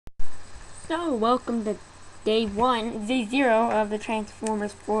So, welcome to day 0 of the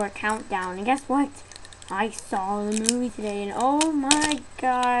Transformers 4 countdown. And guess what? I saw the movie today, and oh my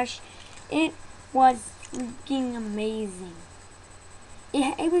gosh, it was freaking amazing.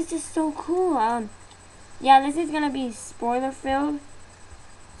 It was just so cool. Yeah, this is gonna be spoiler filled.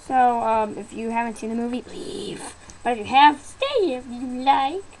 So, if you haven't seen the movie, leave. But if you have, stay if you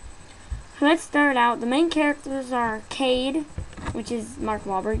like. So let's start out. The main characters are Cade, which is Mark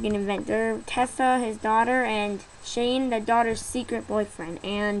Wahlberg, an inventor, Tessa, his daughter, and Shane, the daughter's secret boyfriend.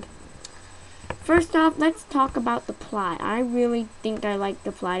 And first off, let's talk about the plot. I really think I liked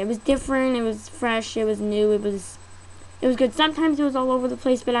the plot. It was different, it was fresh, it was new, it was good. Sometimes it was all over the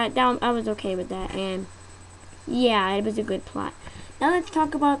place, but I was okay with that. And yeah, it was a good plot. Now let's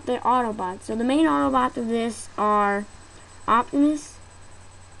talk about the Autobots. So the main Autobots of this are Optimus,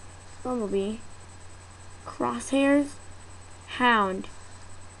 Bumblebee, Crosshairs, Hound,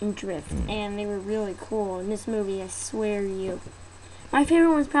 and Drift. And they were really cool in this movie, I swear to you. My favorite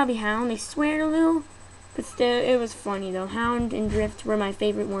one was probably Hound. They sweared a little, but still, it was funny though. Hound and Drift were my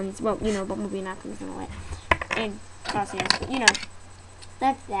favorite ones. Well, you know, Bumblebee and Optimus and all that. And Crosshairs, but you know,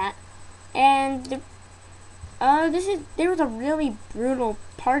 that's that. And there was a really brutal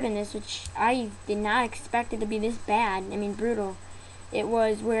part in this, which I did not expect it to be this bad. I mean, brutal. It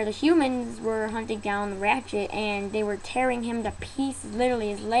was where the humans were hunting down Ratchet, and they were tearing him to pieces.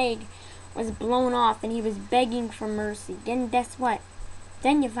 Literally, his leg was blown off, and he was begging for mercy. Then guess what?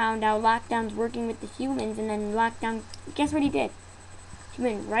 Then you found out Lockdown's working with the humans, and then Lockdown, guess what he did? He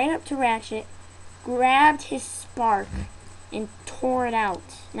went right up to Ratchet, grabbed his spark, and tore it out.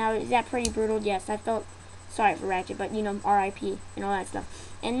 Now, is that pretty brutal? Yes, I felt sorry for Ratchet, but, you know, R.I.P. and all that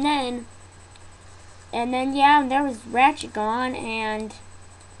stuff. And then, yeah, there was Ratchet gone, and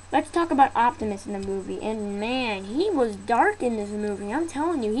let's talk about Optimus in the movie. And, man, he was dark in this movie. I'm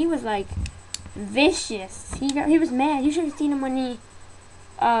telling you, he was, like, vicious. He was mad. You should have seen him when he,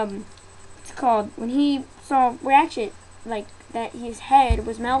 what's it called? When he saw Ratchet, like, that his head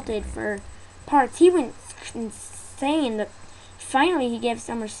was melted for parts. He went insane. But finally, he gave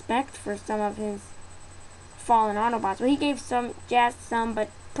some respect for some of his fallen Autobots. Well, he gave just some, but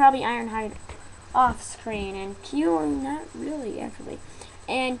probably Ironhide off screen, and Q, not really, actually.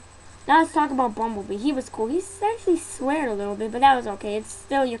 And now let's talk about Bumblebee. He was cool. He actually sweared a little bit, but that was okay. It's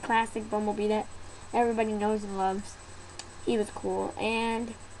still your classic Bumblebee that everybody knows and loves. He was cool.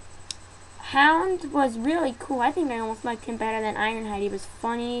 And Hound was really cool. I think I almost liked him better than Ironhide. He was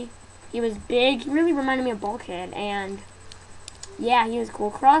funny. He was big. He really reminded me of Bulkhead. And yeah, he was cool.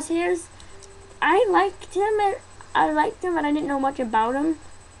 Crosshairs, I liked him, but I didn't know much about him.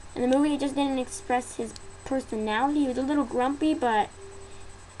 In the movie, he just didn't express his personality. He was a little grumpy, but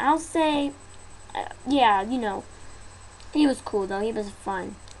I'll say, yeah, you know, he was cool, though. He was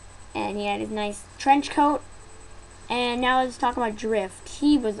fun. And he had his nice trench coat. And now let's talk about Drift.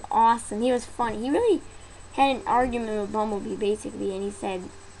 He was awesome. He was funny. He really had an argument with Bumblebee, basically, and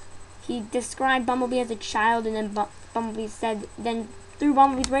he described Bumblebee as a child, and then Bumblebee said, through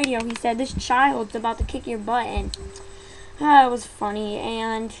Bumblebee's radio, he said, "This child's about to kick your butt," and it was funny.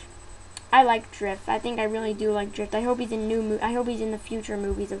 And I like Drift. I think I really do like Drift. I hope he's in the future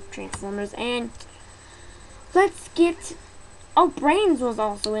movies of Transformers. And let's get, Brains was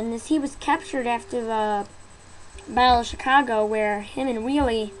also in this. He was captured after the Battle of Chicago, where him and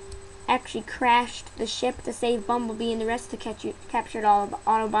Wheelie actually crashed the ship to save Bumblebee and the rest captured all of the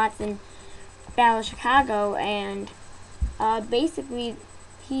Autobots in Battle of Chicago. And basically,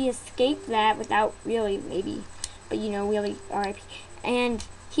 he escaped that without really, maybe, but you know, Wheelie, R.I.P. And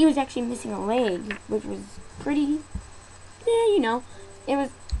he was actually missing a leg, which was pretty, yeah, you know, it was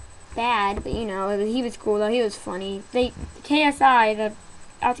bad, but you know, he was cool though. He was funny. KSI,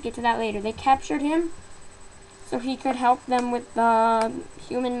 I'll get to that later. They captured him so he could help them with the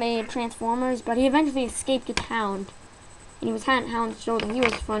human-made Transformers, but he eventually escaped with Hound, and he was on Hound's shoulder. He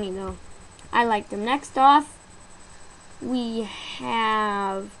was funny though. I liked him. Next off, we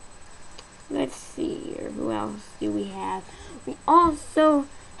have, let's see here, who else do we have? We also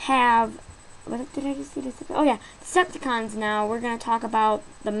have, what did I just see? Oh yeah, Decepticons now. We're going to talk about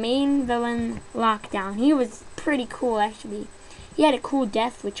the main villain, Lockdown. He was pretty cool, actually. He had a cool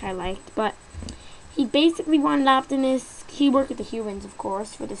death, which I liked, but he basically wanted Optimus. He worked with the humans, of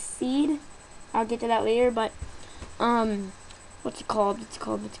course, for the seed. I'll get to that later, but, what's it called?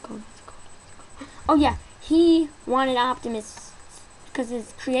 Oh yeah, he wanted Optimus because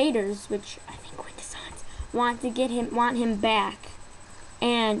his creators, which I think were the Sons, want him back.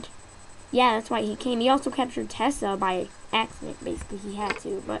 And yeah, that's why he came. He also captured Tessa by accident, basically. He had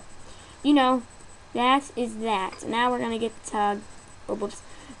to, but you know, that is that. Now we're gonna get to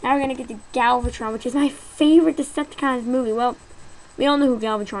Now we're gonna get to Galvatron, which is my favorite Decepticons movie. Well, we all know who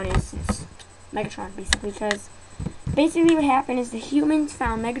Galvatron is. It's Megatron, basically, because basically what happened is the humans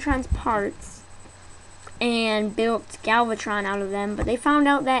found Megatron's parts and built Galvatron out of them, but they found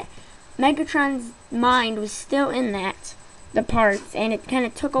out that Megatron's mind was still in the parts, and it kind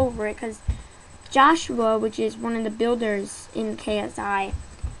of took over it, because Joshua, which is one of the builders in KSI,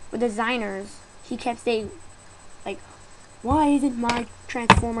 or designers, he kept saying, like, why isn't my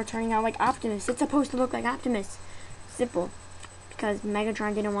Transformer turning out like Optimus? It's supposed to look like Optimus. Simple. Because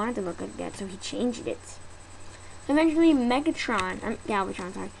Megatron didn't want it to look like that, so he changed it. Eventually,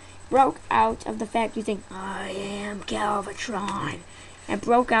 Galvatron, sorry, broke out of the factory saying, I am Galvatron. And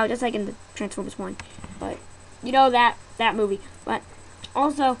broke out, just like in the Transformers 1. But, you know, that movie. But,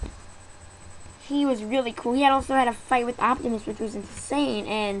 also, he was really cool. He also had a fight with Optimus, which was insane.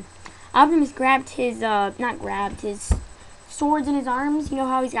 And Optimus grabbed his, his swords in his arms. You know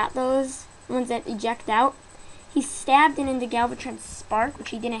how he's got those ones that eject out? He stabbed it into Galvatron's spark,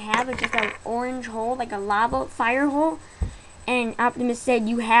 which he didn't have. It's just an orange hole, like a lava fire hole. And Optimus said,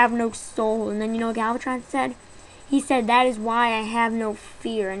 you have no soul. And then, you know what Galvatron said? He said, that is why I have no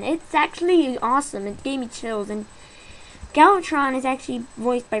fear. And it's actually awesome. It gave me chills. And Galvatron is actually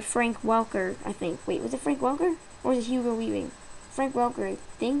voiced by Frank Welker, I think. Wait, was it Frank Welker? Or was it Hugo Weaving? Frank Welker, I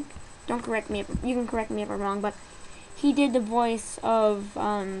think. Don't correct me you can correct me if I'm wrong, but he did the voice of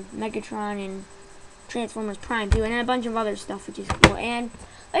Megatron and Transformers Prime too, and a bunch of other stuff, which is cool. And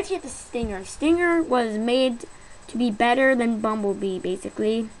let's get the Stinger. Stinger was made to be better than Bumblebee,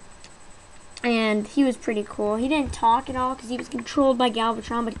 basically. And he was pretty cool. He didn't talk at all because he was controlled by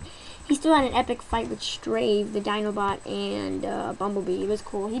Galvatron, but he still had an epic fight with Strave, the Dinobot, and Bumblebee. It was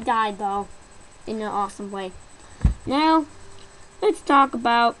cool. He died, though, in an awesome way. Now, let's talk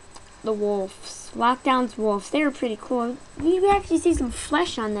about the wolves. Lockdown's wolves. They were pretty cool. We actually see some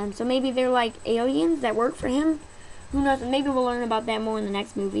flesh on them, so maybe they're like aliens that work for him. Who knows? Maybe we'll learn about that more in the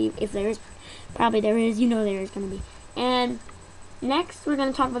next movie, if there is. Probably there is. You know there is going to be. And next, we're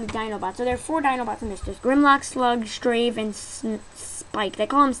going to talk about the Dinobots. So there are 4 Dinobots in this. There's Grimlock, Slug, Strave, and Spike. They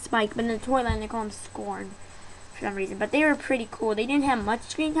call him Spike, but in the Toyland they call him Scorn for some reason. But they were pretty cool. They didn't have much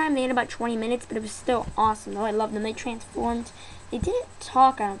screen time. They had about 20 minutes, but it was still awesome, though. I loved them. They transformed. They didn't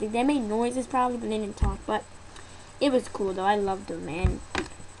talk, I don't think. They made noises probably, but they didn't talk. But it was cool, though. I loved them, man.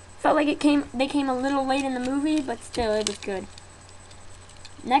 Felt like they came a little late in the movie, but still, it was good.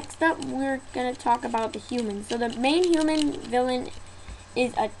 Next up, we're going to talk about the humans. So the main human villain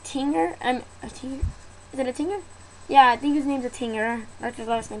is a Tinger. A Tinger? Is it a Tinger? Yeah, I think his name's a Tinger. That's his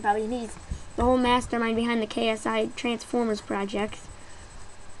last name, probably. He's the whole mastermind behind the KSI Transformers project.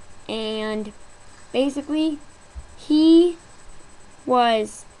 And basically, he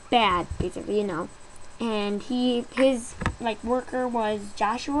was bad, basically, you know. And his worker was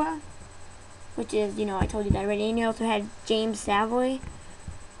Joshua, which is, you know, I told you that already. And he also had James Savoy,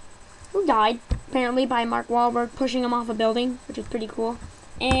 who died, apparently, by Mark Wahlberg pushing him off a building, which is pretty cool.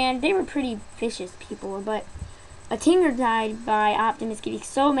 And they were pretty vicious people, but a Tinger died by Optimus getting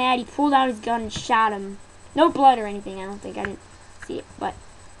so mad he pulled out his gun and shot him. No blood or anything, I don't think. I didn't see it, but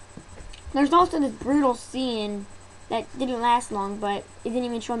there's also this brutal scene that didn't last long, but it didn't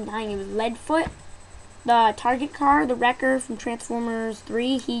even show him dying. It was Leadfoot, the target car, the wrecker from Transformers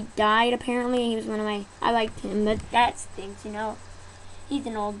 3. He died, apparently. He was one of my... I liked him, but that stinks, you know. He's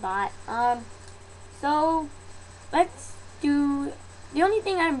an old bot. So, let's do... The only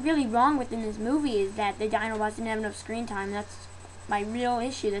thing I'm really wrong with in this movie is that the Dinobots didn't have enough screen time. That's my real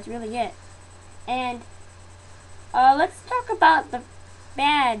issue. That's really it. And, let's talk about the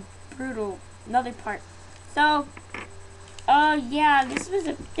bad, brutal, another part. So, yeah, it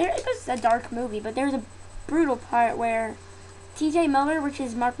was a dark movie, but there was a brutal part where T.J. Miller, which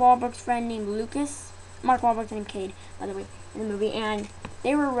is Mark Wahlberg's friend named Lucas, Mark Wahlberg's named Cade, by the way, in the movie, and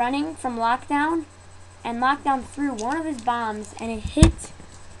they were running from Lockdown, and Lockdown threw one of his bombs, and it hit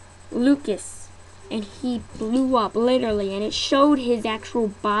Lucas, and he blew up, literally, and it showed his actual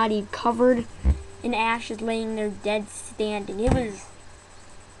body covered in ashes, laying there dead standing. It was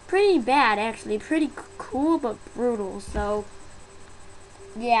pretty bad, actually. Pretty cool, but brutal. So,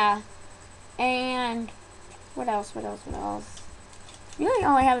 yeah. And what else? Really,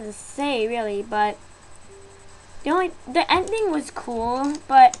 all I have to say, really. But the ending was cool.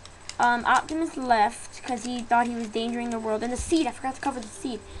 But Optimus left because he thought he was endangering the world. And the seed, I forgot to cover the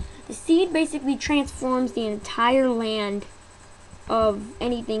seed. The seed basically transforms the entire land of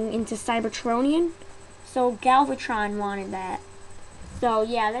anything into Cybertronian. So Galvatron wanted that. So,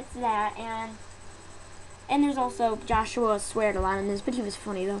 yeah, that's that, and there's also Joshua sweared a lot in this, but he was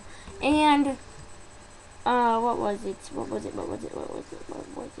funny, though. And what was it? I'm trying to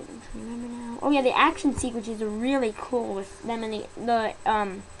remember now. Oh yeah, the action sequences are really cool with them in the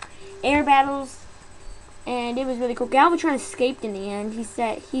air battles, and it was really cool. Galvatron escaped in the end. He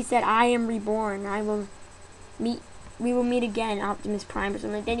said, "I am reborn. We will meet again, Optimus Prime," or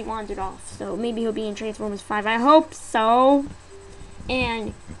something. Then he wandered off. So maybe he'll be in Transformers 5. I hope so.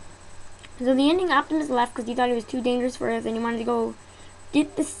 And so the ending, Optimus left because he thought he was too dangerous for Earth, and he wanted to go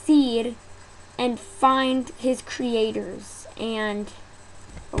get the seed and find his creators. And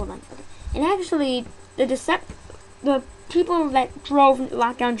hold on. Okay. And actually, the people that drove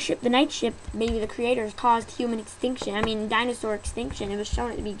Lockdown ship, the night ship, maybe the creators, caused human extinction. I mean, dinosaur extinction. It was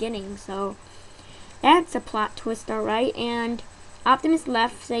shown at the beginning, so that's a plot twist, alright. And Optimus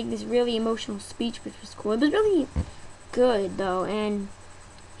left, saying this really emotional speech, which was cool. It was really good, though, and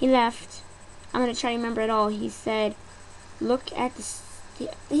he left. I'm going to try to remember it all. He said, look at the...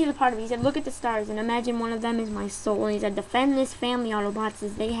 Here's a part of it. He said, look at the stars and imagine one of them is my soul. And he said, defend this family, Autobots,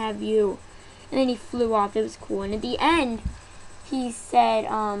 as they have you. And then he flew off. It was cool. And at the end, he said,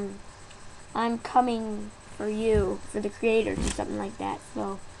 I'm coming for you, for the creators, or something like that.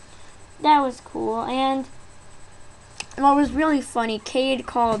 So that was cool. And what was really funny, Cade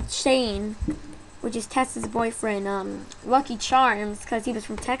called Shane, which is Tessa's boyfriend, Lucky Charms, because he was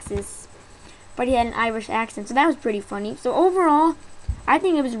from Texas, but he had an Irish accent. So that was pretty funny. So overall, I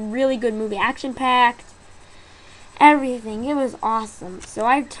think it was a really good movie. Action-packed, everything. It was awesome. So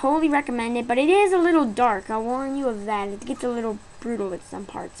I totally recommend it, but it is a little dark. I'll warn you of that. It gets a little brutal at some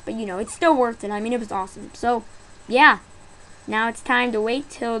parts, but you know, it's still worth it. I mean, it was awesome. So, yeah. Now it's time to wait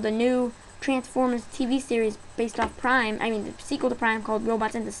till the new Transformers TV series based off Prime, the sequel to Prime, called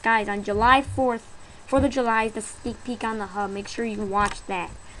Robots in Disguise on July 4th. 4th of July is the sneak peek on the hub. Make sure you watch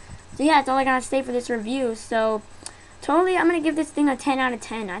that. So yeah, that's all I gotta say for this review. So totally, I'm gonna give this thing a 10 out of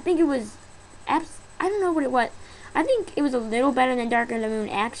 10. I think it was, I don't know what it was. I think it was a little better than Dark of the Moon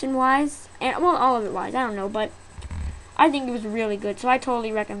action-wise, and well, all of it wise. I don't know, but I think it was really good. So I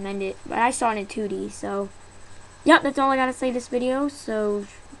totally recommend it. But I saw it in 2D. So yep, that's all I gotta say this video. So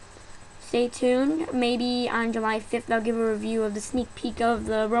stay tuned. Maybe on July 5th, I'll give a review of the sneak peek of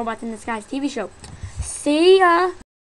the Robots in Disguise TV show. See ya!